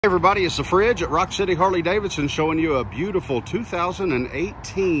Hey everybody, it's the Fridge at Rock City Harley-Davidson showing you a beautiful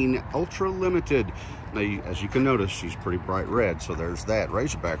 2018 Ultra Limited. Now, as you can notice, she's pretty bright red, so there's that.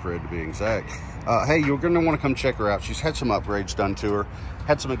 Razorback red to be exact. Hey, you're going to want to come check her out. She's had some upgrades done to her.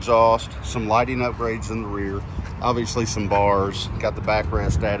 Had some exhaust, some lighting upgrades in the rear, obviously some bars. Got the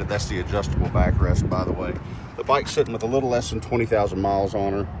backrest added. That's the adjustable backrest, by the way. The bike's sitting with a little less than 20,000 miles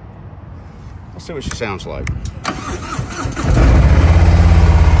on her. Let's see what she sounds like.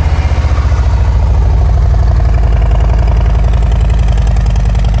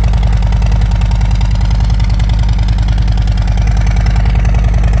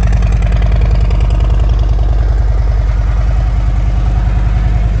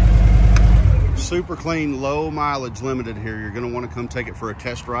 Super clean, low mileage limited here. You're going to want to come take it for a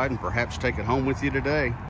test ride and perhaps take it home with you today.